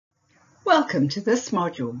Welcome to this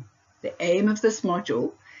module. The aim of this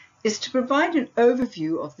module is to provide an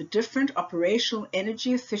overview of the different operational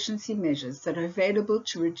energy efficiency measures that are available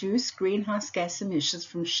to reduce greenhouse gas emissions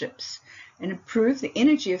from ships and improve the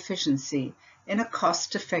energy efficiency in a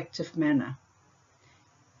cost-effective manner.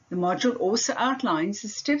 The module also outlines the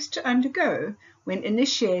steps to undergo when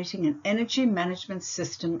initiating an energy management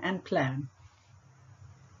system and plan.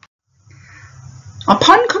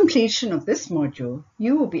 Upon completion of this module,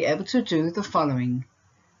 you will be able to do the following.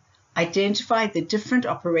 Identify the different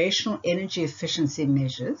operational energy efficiency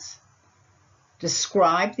measures.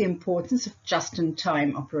 Describe the importance of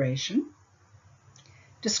just-in-time operation.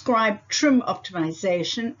 Describe trim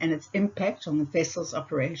optimization and its impact on the vessel's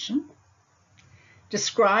operation.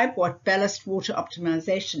 Describe what ballast water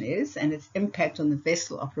optimization is and its impact on the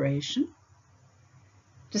vessel operation.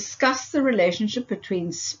 Discuss the relationship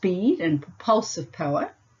between speed and propulsive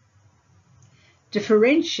power.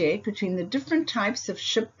 Differentiate between the different types of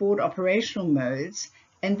shipboard operational modes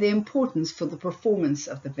and their importance for the performance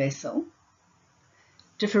of the vessel.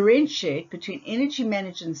 Differentiate between energy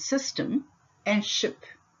management system and ship,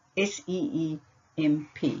 SEEMP.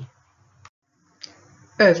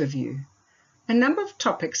 Overview. A number of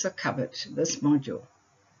topics are covered in this module.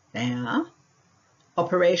 They are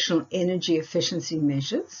operational energy efficiency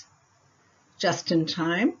measures,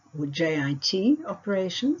 just-in-time or JIT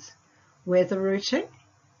operations, weather routing,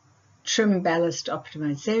 trim ballast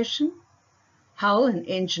optimization, hull and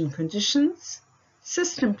engine conditions,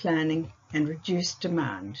 system planning, and reduced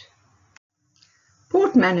demand.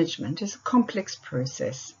 Port management is a complex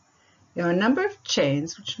process. There are a number of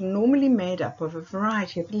chains which are normally made up of a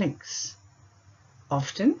variety of links.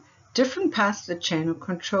 Often, different parts of the chain are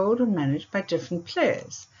controlled or managed by different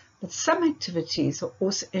players, but some activities are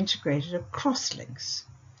also integrated across links.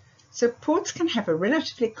 So ports can have a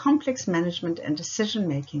relatively complex management and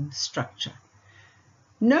decision-making structure.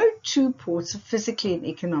 No two ports are physically and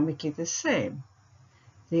economically the same.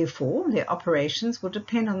 Therefore, their operations will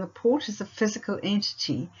depend on the port as a physical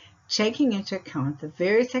entity, taking into account the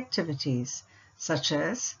various activities such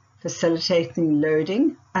as facilitating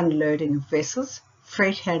loading, unloading of vessels,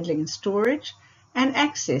 freight handling and storage, and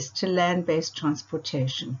access to land-based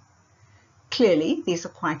transportation. Clearly, these are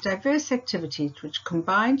quite diverse activities which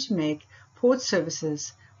combine to make port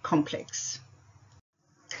services complex.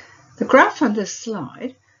 The graph on this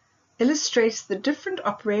slide illustrates the different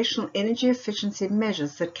operational energy efficiency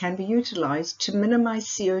measures that can be utilized to minimize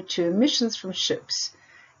CO2 emissions from ships,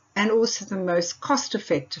 and also the most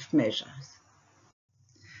cost-effective measures.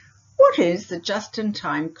 What is the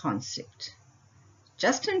just-in-time concept?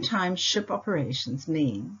 Just-in-time ship operations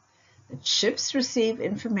mean that ships receive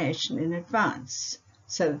information in advance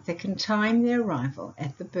so that they can time their arrival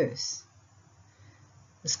at the berth.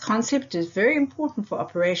 This concept is very important for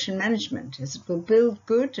operation management as it will build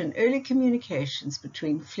good and early communications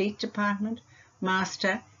between fleet department,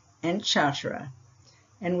 master, and charterer,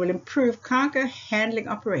 and will improve cargo handling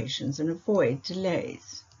operations and avoid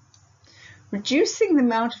delays. Reducing the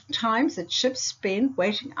amount of times that ships spend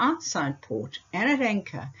waiting outside port and at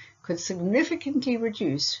anchor could significantly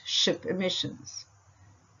reduce ship emissions.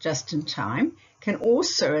 Just-in-time can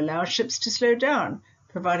also allow ships to slow down,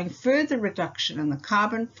 providing further reduction in the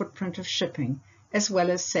carbon footprint of shipping, as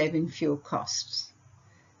well as saving fuel costs.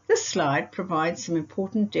 This slide provides some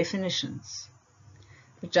important definitions.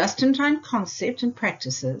 The just-in-time concept and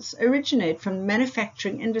practices originate from the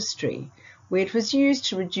manufacturing industry, where it was used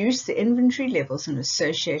to reduce the inventory levels and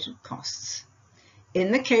associated costs.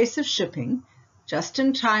 In the case of shipping,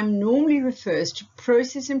 just-in-time normally refers to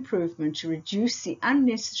process improvement to reduce the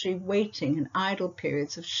unnecessary waiting and idle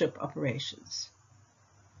periods of ship operations.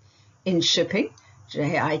 In shipping,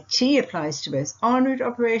 JIT applies to both en route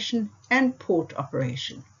operation and port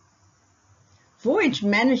operation. Voyage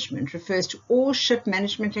management refers to all ship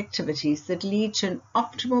management activities that lead to an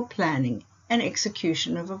optimal planning and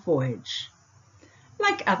execution of a voyage.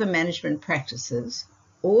 Like other management practices,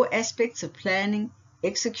 all aspects of planning,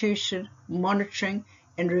 execution, monitoring,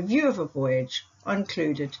 and review of a voyage are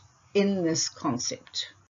included in this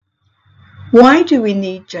concept. Why do we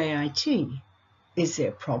need JIT? Is there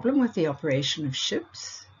a problem with the operation of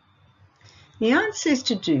ships? The answer is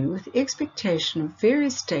to do with the expectation of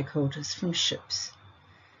various stakeholders from ships.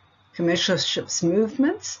 Commercial ships'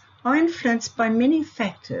 movements are influenced by many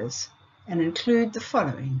factors and include the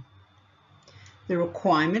following. The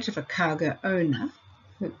requirement of a cargo owner,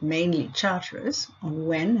 mainly charterers, on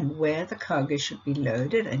when and where the cargo should be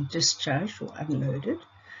loaded and discharged or unloaded.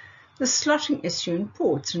 The slotting issue in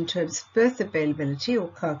ports in terms of berth availability or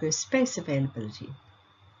cargo space availability.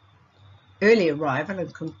 Early arrival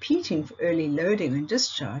and competing for early loading and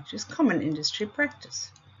discharge is common industry practice.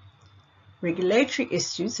 Regulatory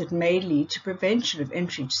issues that may lead to prevention of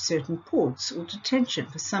entry to certain ports or detention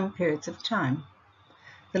for some periods of time.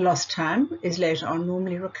 The lost time is later on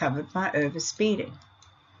normally recovered by overspeeding.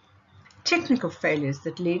 Technical failures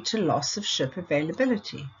that lead to loss of ship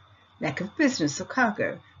availability, lack of business or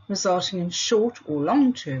cargo, resulting in short or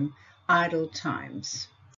long-term idle times.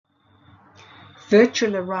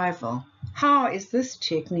 Virtual arrival. How is this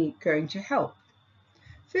technique going to help?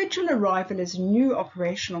 Virtual arrival is a new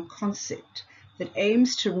operational concept that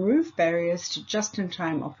aims to remove barriers to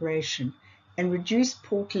just-in-time operation and reduce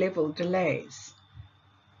port-level delays.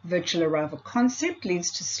 Virtual arrival concept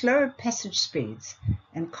leads to slower passage speeds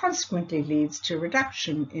and consequently leads to a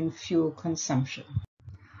reduction in fuel consumption.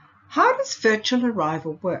 How does virtual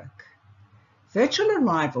arrival work? Virtual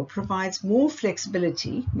arrival provides more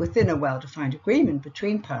flexibility within a well-defined agreement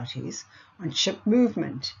between parties on ship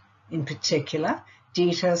movement, in particular,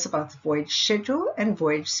 details about the voyage schedule and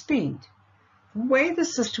voyage speed. The way the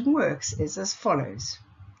system works is as follows.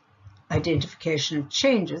 Identification of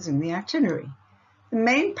changes in the itinerary. The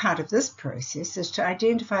main part of this process is to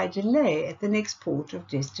identify a delay at the next port of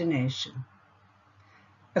destination.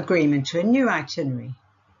 Agreement to a new itinerary.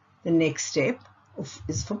 The next step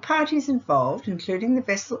is for parties involved, including the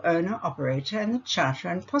vessel owner, operator, and the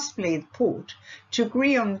charterer, and possibly the port, to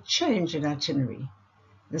agree on the change in itinerary.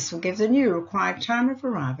 This will give the new required time of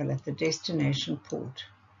arrival at the destination port.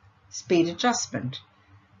 Speed adjustment.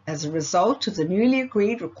 As a result of the newly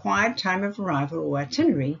agreed required time of arrival or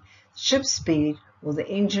itinerary, ship speed or the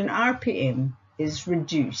engine RPM is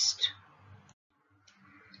reduced.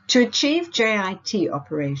 To achieve JIT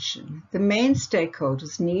operation, the main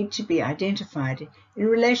stakeholders need to be identified in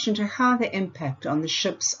relation to how they impact on the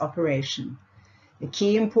ship's operation. The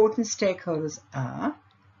key important stakeholders are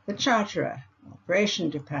the charterer, operation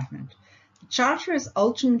department. The charterer is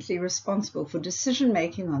ultimately responsible for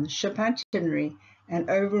decision-making on the ship itinerary and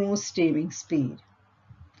overall steaming speed.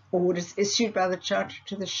 Orders issued by the charterer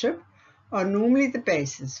to the ship are normally the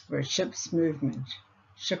basis for a ship's movement.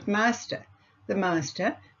 Shipmaster. The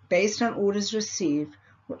master, based on orders received,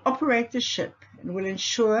 will operate the ship and will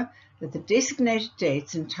ensure that the designated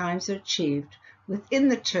dates and times are achieved within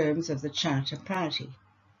the terms of the charter party.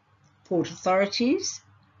 Port authorities.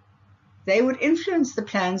 They would influence the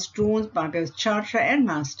plans drawn by both charterer and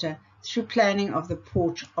master through planning of the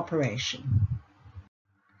port operation.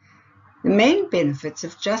 The main benefits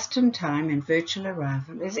of just-in-time and virtual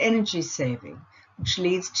arrival is energy saving, which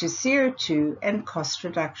leads to CO2 and cost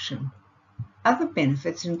reduction. Other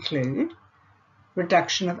benefits include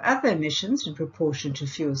reduction of other emissions in proportion to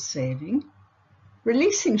fuel saving,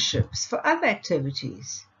 releasing ships for other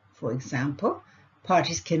activities. For example,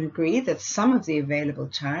 parties can agree that some of the available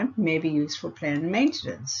time may be used for planned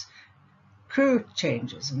maintenance, crew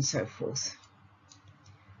changes, and so forth.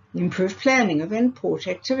 Improved planning of in-port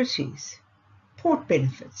activities. Port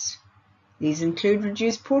benefits. These include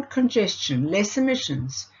reduced port congestion, less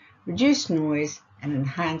emissions, reduced noise, and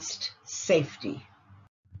enhanced safety.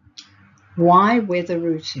 Why weather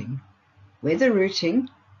routing? Weather routing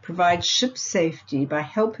provides ship safety by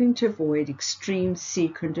helping to avoid extreme sea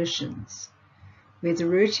conditions. Weather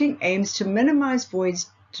routing aims to minimize voyage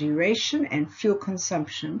duration and fuel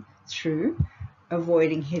consumption through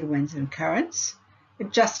avoiding headwinds and currents,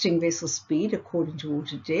 adjusting vessel speed according to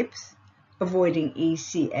water depth, avoiding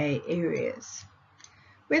ECA areas.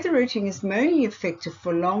 Weather routing is mainly effective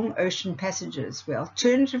for long ocean passages where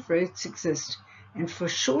alternative routes exist and for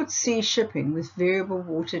short sea shipping with variable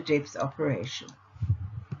water depth operation.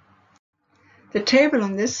 The table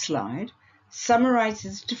on this slide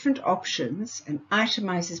summarizes different options and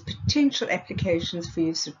itemizes potential applications for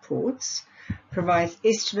use at ports, provides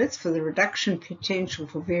estimates for the reduction potential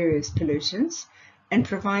for various pollutants, and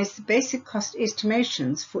provides the basic cost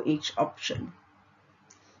estimations for each option.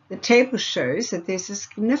 The table shows that there's a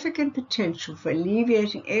significant potential for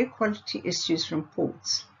alleviating air quality issues from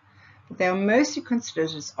ports, but they are mostly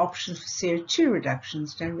considered as options for CO2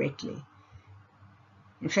 reductions directly.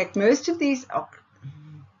 In fact, most of these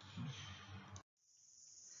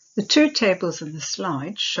The two tables in the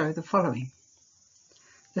slide show the following.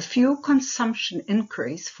 The fuel consumption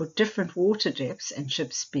increase for different water depths and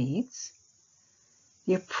ship speeds,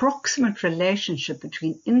 the approximate relationship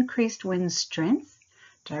between increased wind strength,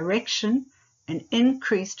 direction, and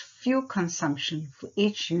increased fuel consumption for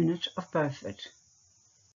each unit of Beaufort.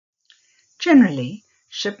 Generally,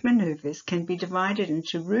 ship maneuvers can be divided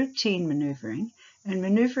into routine maneuvering and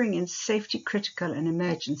maneuvering in safety-critical and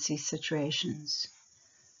emergency situations.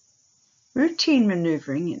 Routine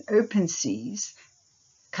maneuvering in open seas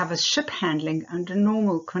covers ship handling under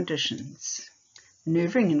normal conditions,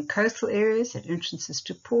 maneuvering in coastal areas, at entrances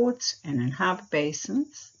to ports, and in harbour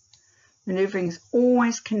basins. Maneuvering is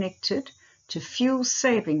always connected to fuel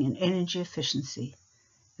saving and energy efficiency.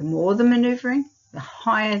 The more the maneuvering, the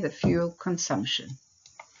higher the fuel consumption.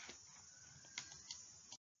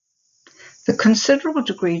 The considerable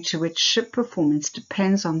degree to which ship performance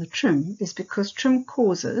depends on the trim is because trim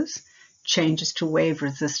causes changes to wave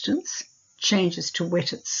resistance, changes to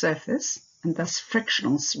wetted surface and thus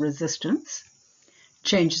frictional resistance,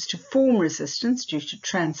 changes to form resistance due to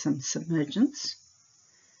transom submergence,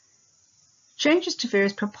 changes to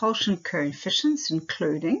various propulsion coefficients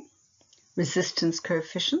including resistance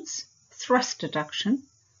coefficients, thrust deduction,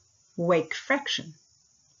 wake fraction,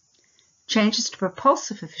 changes to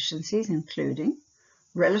propulsive efficiencies including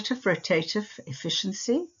relative rotative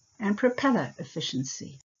efficiency and propeller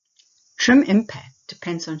efficiency. Trim impact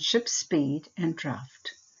depends on ship speed and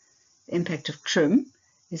draft. The impact of trim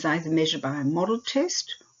is either measured by a model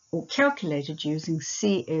test or calculated using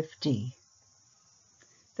CFD.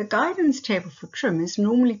 The guidance table for trim is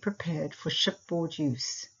normally prepared for shipboard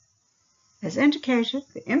use. As indicated,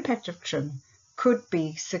 the impact of trim could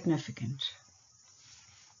be significant.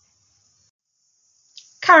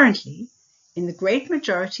 Currently, in the great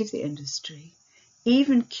majority of the industry,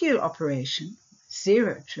 even keel operation,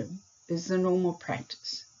 zero trim, is the normal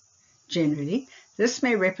practice. Generally, this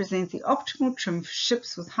may represent the optimal trim for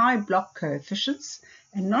ships with high block coefficients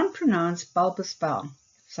and non-pronounced bulbous bow,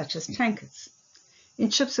 such as tankers. In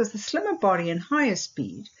ships with a slimmer body and higher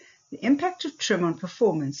speed, the impact of trim on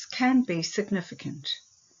performance can be significant.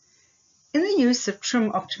 In the use of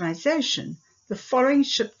trim optimization, the following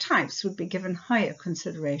ship types would be given higher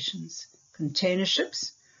considerations: container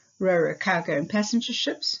ships, ro-ro cargo and passenger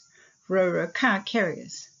ships, ro-ro car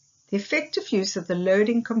carriers. The effective use of the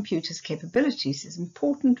loading computer's capabilities is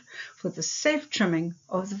important for the safe trimming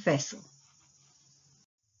of the vessel.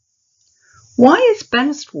 Why is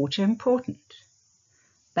ballast water important?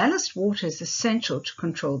 Ballast water is essential to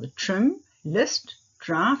control the trim, list,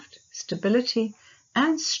 draft, stability,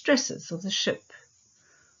 and stresses of the ship.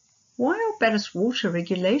 Why are ballast water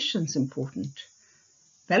regulations important?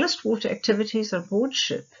 Ballast water activities on board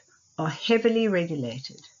ship are heavily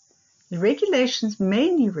regulated. The regulations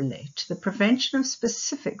mainly relate to the prevention of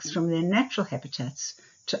specifics from their natural habitats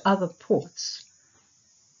to other ports.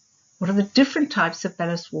 What are the different types of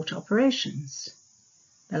ballast water operations?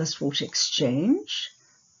 Ballast water exchange,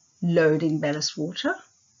 loading ballast water,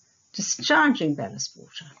 discharging ballast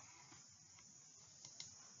water.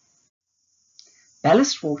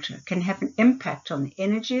 Ballast water can have an impact on the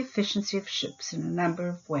energy efficiency of ships in a number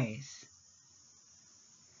of ways.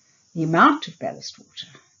 The amount of ballast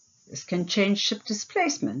water. This can change ship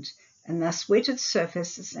displacement and thus wetted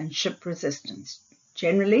surfaces and ship resistance.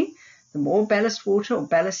 Generally, the more ballast water or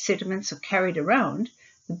ballast sediments are carried around,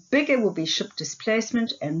 the bigger will be ship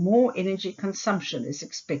displacement and more energy consumption is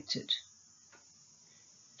expected.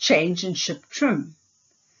 Change in ship trim.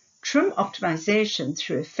 Trim optimization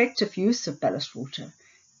through effective use of ballast water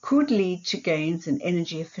could lead to gains in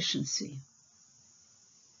energy efficiency.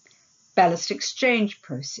 Ballast exchange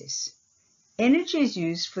process. Energy is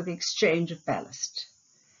used for the exchange of ballast.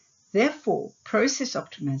 Therefore, process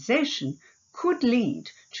optimization could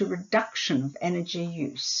lead to reduction of energy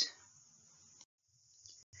use.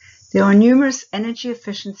 There are numerous energy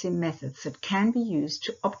efficiency methods that can be used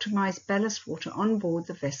to optimize ballast water on board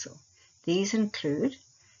the vessel. These include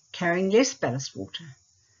carrying less ballast water.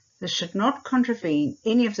 This should not contravene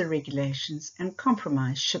any of the regulations and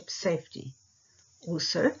compromise ship safety.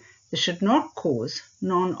 Also, this should not cause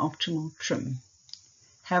non-optimal trim.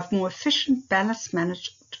 Have more efficient ballast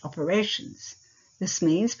management operations. This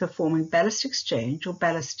means performing ballast exchange or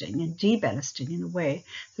ballasting and deballasting in a way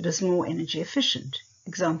that is more energy efficient.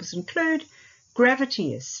 Examples include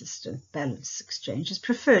gravity-assisted ballast exchange is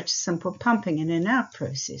preferred to simple pumping in and out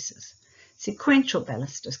processes. Sequential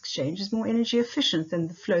ballast exchange is more energy efficient than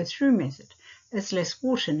the flow-through method, as less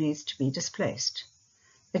water needs to be displaced.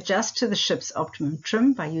 Adjust to the ship's optimum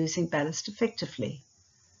trim by using ballast effectively.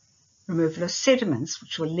 Removal of sediments,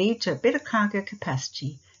 which will lead to a better cargo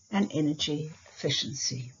capacity and energy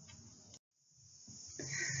efficiency.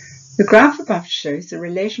 The graph above shows the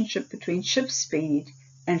relationship between ship speed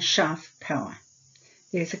and shaft power.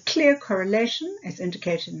 There is a clear correlation, as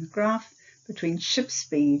indicated in the graph, between ship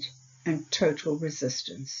speed and total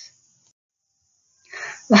resistance.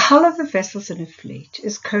 The hull of the vessels in a fleet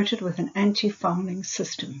is coated with an anti-fouling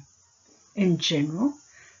system. In general,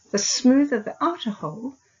 the smoother the outer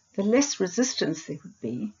hull, the less resistance there would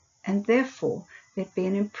be, and therefore there'd be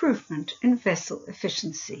an improvement in vessel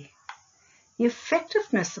efficiency. The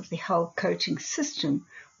effectiveness of the hull coating system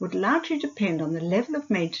would largely depend on the level of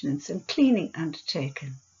maintenance and cleaning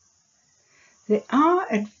undertaken. There are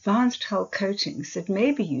advanced hull coatings that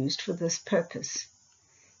may be used for this purpose.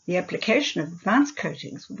 The application of advanced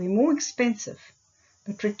coatings will be more expensive,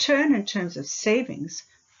 but return in terms of savings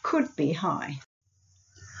could be high.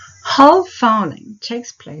 Hull fouling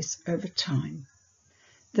takes place over time.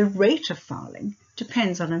 The rate of fouling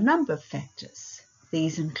depends on a number of factors.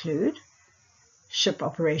 These include ship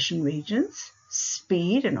operation regions,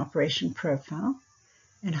 speed and operation profile,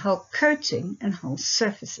 and hull coating and hull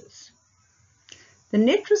surfaces. The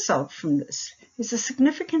net result from this is a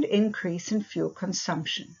significant increase in fuel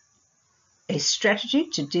consumption. A strategy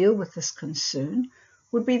to deal with this concern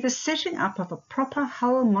would be the setting up of a proper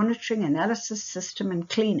hull monitoring analysis system and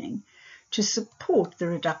cleaning to support the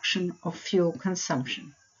reduction of fuel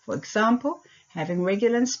consumption. For example, having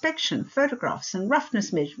regular inspection, photographs, and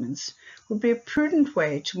roughness measurements would be a prudent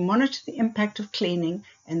way to monitor the impact of cleaning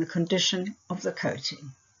and the condition of the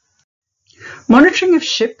coating. Monitoring of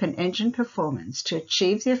ship and engine performance to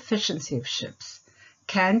achieve the efficiency of ships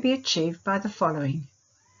can be achieved by the following: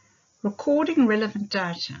 recording relevant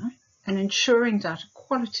data and ensuring data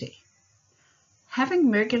quality, having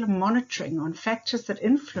regular monitoring on factors that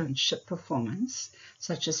influence ship performance,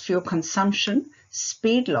 such as fuel consumption,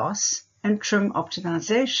 speed loss, and trim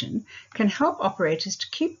optimization, can help operators to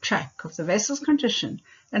keep track of the vessel's condition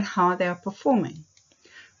and how they are performing.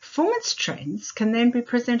 Performance trends can then be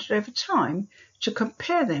presented over time to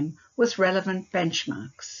compare them with relevant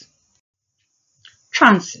benchmarks.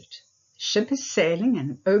 Transit. The ship is sailing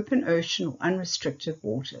in open ocean or unrestricted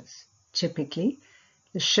waters. Typically,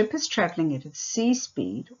 the ship is traveling at its sea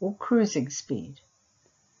speed or cruising speed.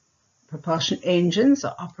 Propulsion engines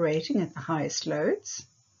are operating at the highest loads.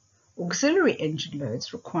 Auxiliary engine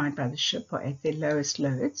loads required by the ship are at their lowest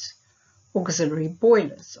loads. Auxiliary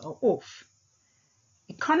boilers are off.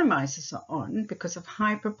 Economizers are on because of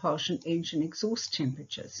high propulsion engine exhaust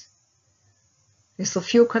temperatures. Vessel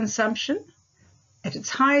fuel consumption at its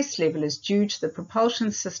highest level is due to the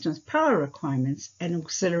propulsion system's power requirements, and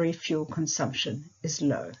auxiliary fuel consumption is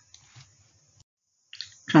low.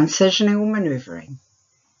 Transitioning or maneuvering.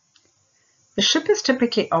 The ship is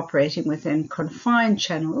typically operating within confined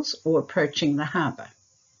channels or approaching the harbour.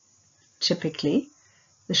 Typically,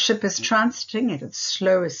 the ship is transiting at its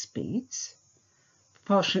slowest speeds.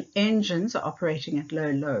 Propulsion engines are operating at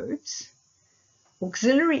low loads.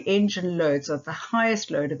 Auxiliary engine loads are the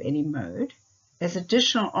highest load of any mode, as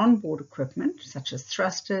additional onboard equipment such as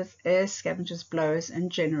thrusters, air scavengers, blowers,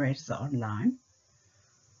 and generators are online.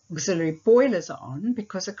 Auxiliary boilers are on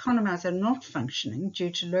because economizers are not functioning due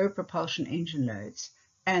to low propulsion engine loads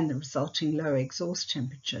and the resulting low exhaust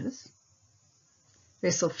temperatures.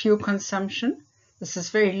 Vessel fuel consumption. This is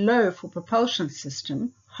very low for propulsion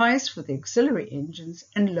system, highest for the auxiliary engines,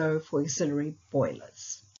 and low for auxiliary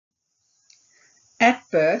boilers. At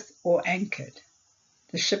berth or anchored.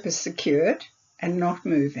 The ship is secured and not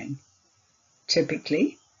moving.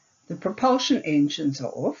 Typically, the propulsion engines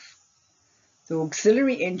are off. The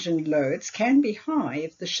auxiliary engine loads can be high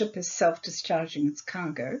if the ship is self-discharging its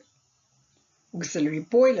cargo. Auxiliary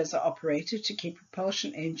boilers are operated to keep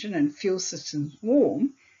propulsion engine and fuel systems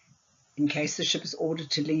warm in case the ship is ordered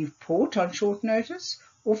to leave port on short notice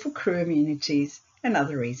or for crew amenities and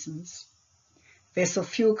other reasons. Vessel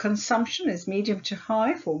fuel consumption is medium to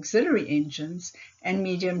high for auxiliary engines and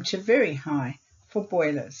medium to very high for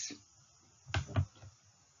boilers.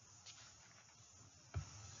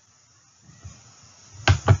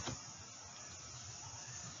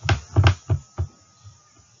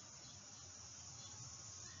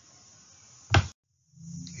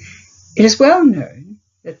 It is well known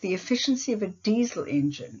that the efficiency of a diesel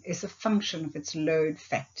engine is a function of its load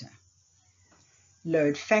factor.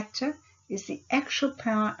 Load factor is the actual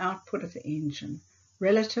power output of the engine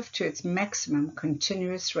relative to its maximum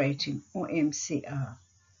continuous rating, or MCR.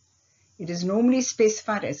 It is normally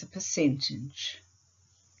specified as a percentage.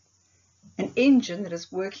 An engine that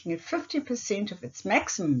is working at 50% of its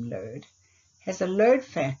maximum load has a load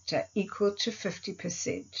factor equal to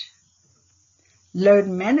 50%. Load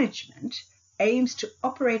management aims to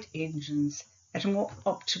operate engines at a more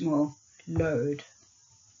optimal load.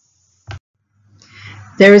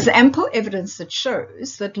 There is ample evidence that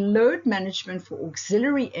shows that load management for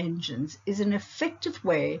auxiliary engines is an effective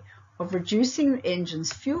way of reducing the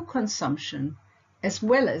engine's fuel consumption as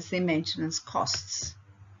well as their maintenance costs.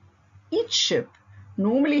 Each ship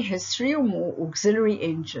normally has 3 or more auxiliary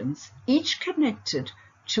engines, each connected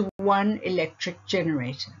to one electric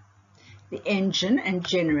generator. The engine and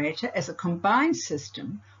generator as a combined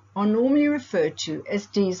system are normally referred to as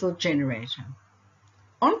diesel generator.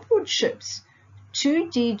 On board ships, 2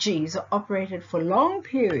 DGs are operated for long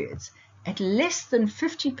periods at less than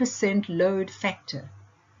 50% load factor.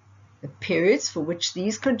 The periods for which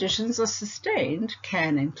these conditions are sustained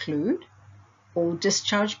can include all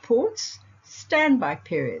discharge ports, standby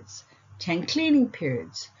periods, tank cleaning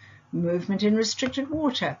periods, movement in restricted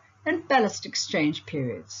water, and ballast exchange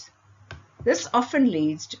periods. This often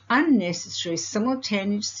leads to unnecessary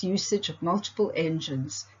simultaneous usage of multiple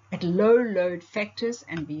engines at low load factors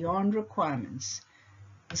and beyond requirements.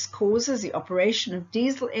 This causes the operation of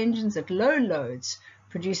diesel engines at low loads,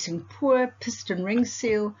 producing poor piston ring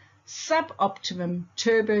seal, suboptimum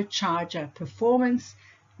turbocharger performance,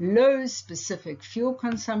 low specific fuel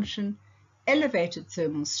consumption, elevated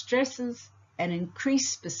thermal stresses, and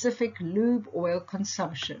increased specific lube oil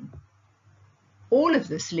consumption. All of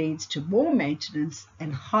this leads to more maintenance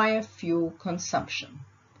and higher fuel consumption.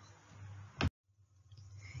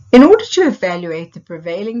 In order to evaluate the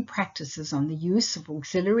prevailing practices on the use of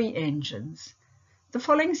auxiliary engines, the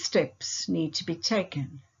following steps need to be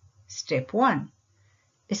taken. Step 1.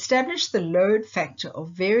 Establish the load factor of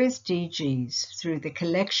various DGs through the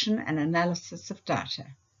collection and analysis of data.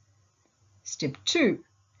 Step 2.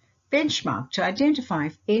 Benchmark to identify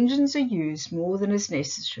if engines are used more than is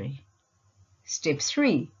necessary. Step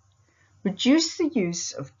 3. Reduce the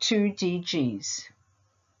use of 2 DGs.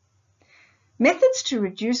 Methods to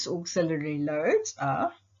reduce auxiliary loads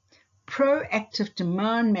are proactive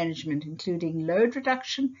demand management, including load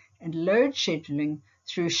reduction and load scheduling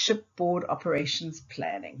through shipboard operations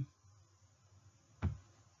planning.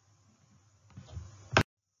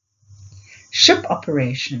 Ship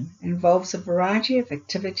operation involves a variety of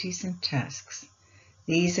activities and tasks.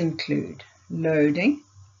 These include loading,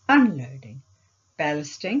 unloading,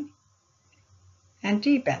 ballasting, and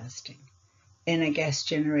deballasting, inner gas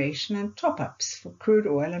generation and top-ups for crude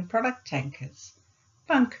oil and product tankers,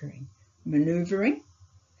 bunkering, maneuvering,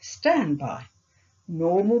 standby,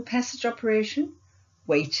 normal passage operation,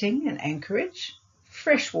 waiting and anchorage,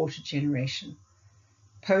 freshwater generation,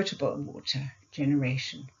 potable water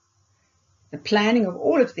generation. The planning of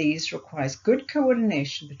all of these requires good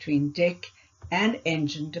coordination between deck and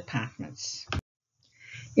engine departments.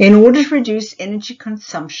 In order to reduce energy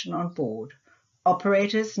consumption on board,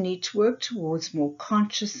 operators need to work towards more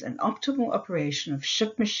conscious and optimal operation of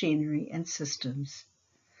ship machinery and systems.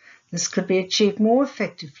 This could be achieved more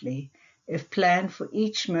effectively if planned for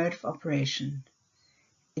each mode of operation.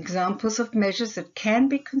 Examples of measures that can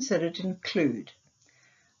be considered include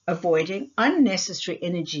avoiding unnecessary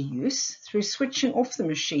energy use through switching off the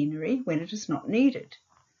machinery when it is not needed,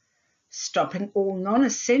 stopping all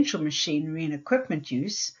non-essential machinery and equipment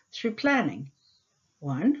use through planning.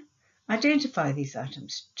 1. Identify these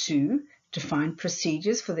items. 2. Define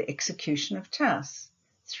procedures for the execution of tasks.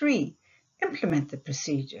 3. Implement the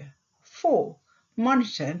procedure. 4.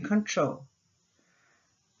 Monitor and control.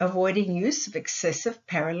 Avoiding use of excessive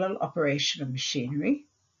parallel operation of machinery.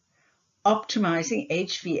 Optimizing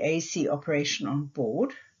HVAC operation on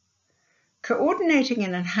board. Coordinating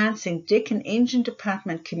and enhancing deck and engine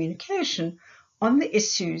department communication on the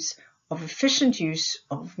issues of efficient use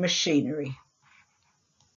of machinery.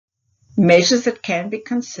 Measures that can be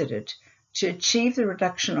considered to achieve the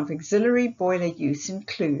reduction of auxiliary boiler use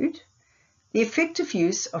include the effective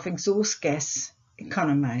use of exhaust gas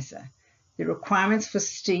economizer. The requirements for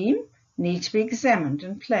steam need to be examined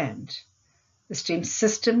and planned. The steam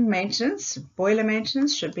system maintenance and boiler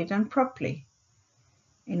maintenance should be done properly.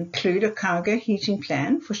 Include a cargo heating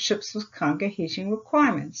plan for ships with cargo heating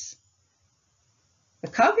requirements. The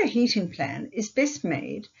cargo heating plan is best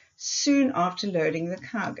made soon after loading the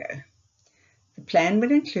cargo. The plan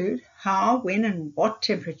will include how, when, and what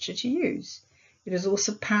temperature to use. It is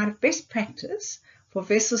also part of best practice for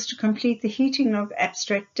vessels to complete the heating log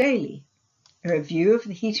abstract daily. A review of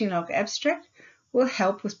the heating log abstract will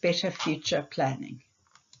help with better future planning.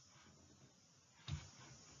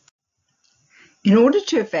 In order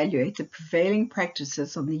to evaluate the prevailing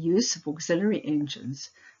practices on the use of auxiliary engines,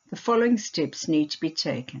 the following steps need to be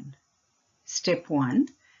taken. Step 1.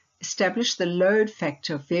 Establish the load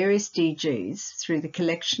factor of various DGs through the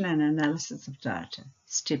collection and analysis of data.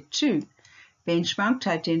 Step 2. Benchmark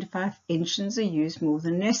to identify if engines are used more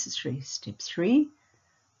than necessary. Step 3.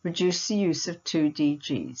 Reduce the use of 2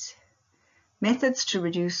 DGs. Methods to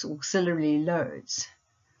reduce auxiliary loads.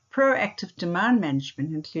 Proactive demand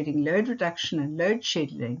management, including load reduction and load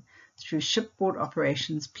scheduling through shipboard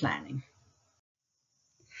operations planning.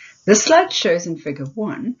 This slide shows in Figure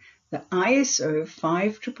 1 the ISO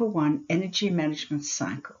 5111 energy management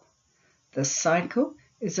cycle. This cycle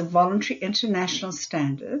is a voluntary international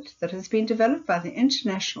standard that has been developed by the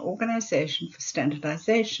International Organization for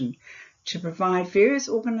Standardization to provide various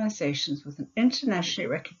organizations with an internationally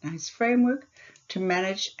recognized framework to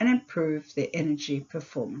manage and improve their energy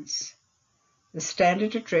performance. The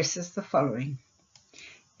standard addresses the following: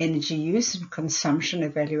 energy use and consumption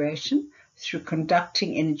evaluation through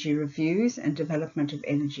conducting energy reviews and development of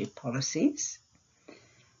energy policies,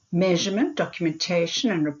 measurement,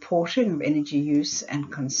 documentation, and reporting of energy use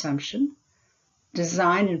and consumption,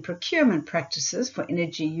 design and procurement practices for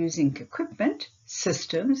energy-using equipment,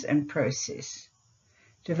 systems, and process,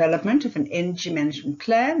 development of an energy management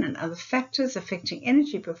plan and other factors affecting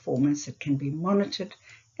energy performance that can be monitored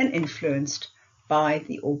and influenced by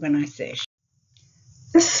the organization.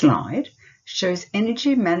 This slide shows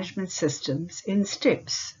energy management systems in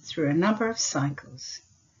steps through a number of cycles.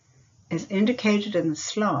 As indicated in the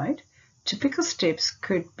slide, typical steps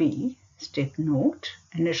could be Step 0,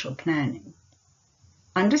 initial planning.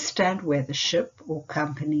 Understand where the ship or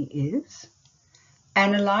company is.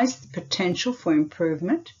 Analyze the potential for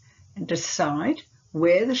improvement and decide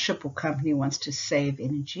where the ship or company wants to save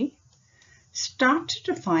energy. Start to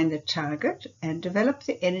define the target and develop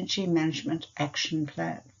the energy management action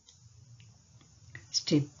plan.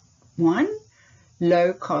 Step 1,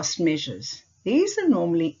 low-cost measures. These are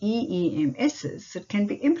normally EEMSs that can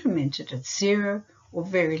be implemented at zero or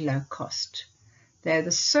very low cost. They are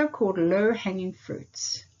the so-called low-hanging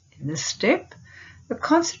fruits. In this step, the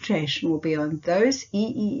concentration will be on those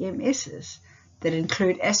EEMSs that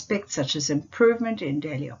include aspects such as improvement in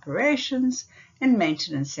daily operations and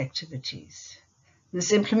maintenance activities.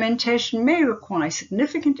 This implementation may require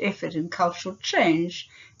significant effort in cultural change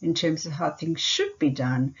in terms of how things should be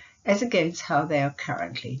done as against how they are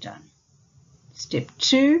currently done. Step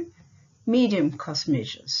 2, medium cost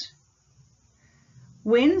measures.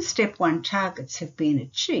 When Step 1 targets have been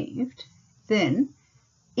achieved, then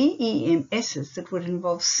EEMSs that would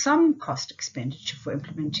involve some cost expenditure for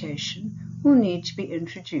implementation will need to be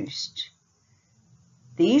introduced.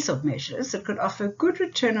 These are measures that could offer a good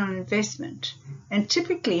return on investment and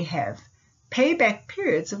typically have payback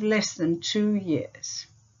periods of less than 2 years.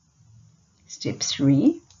 Step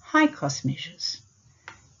 3, high cost measures.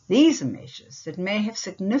 These are measures that may have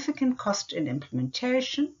significant cost in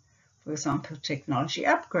implementation, for example, technology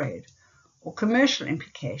upgrade, or commercial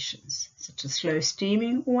implications, such as slow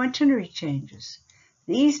steaming or itinerary changes.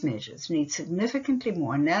 These measures need significantly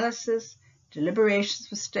more analysis, deliberations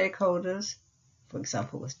with stakeholders, for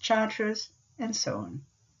example, with charterers, and so on.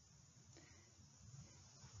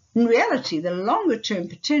 In reality, the longer-term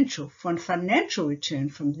potential for financial return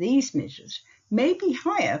from these measures may be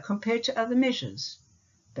higher compared to other measures,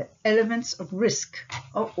 but elements of risk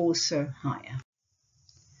are also higher.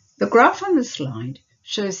 The graph on the slide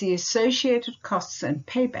shows the associated costs and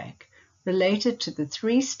payback related to the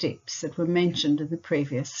 3 steps that were mentioned in the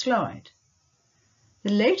previous slide.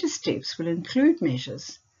 The later steps will include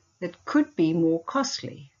measures that could be more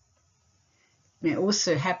costly. It may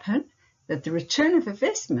also happen that the return of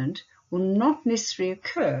investment will not necessarily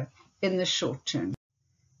occur in the short term.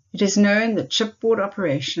 It is known that shipboard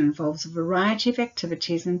operation involves a variety of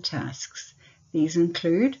activities and tasks. These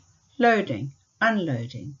include loading,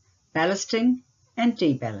 unloading, ballasting, and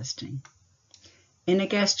deballasting, inner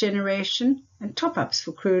gas generation and top-ups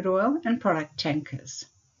for crude oil and product tankers,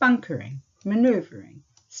 bunkering, maneuvering,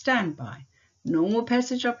 standby, normal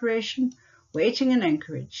passage operation, waiting and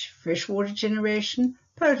anchorage, freshwater generation,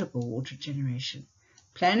 potable water generation.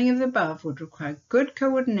 Planning of the above would require good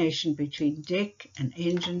coordination between deck and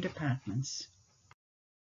engine departments.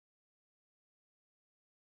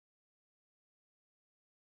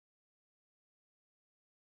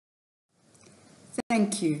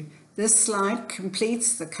 Thank you. This slide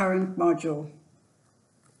completes the current module.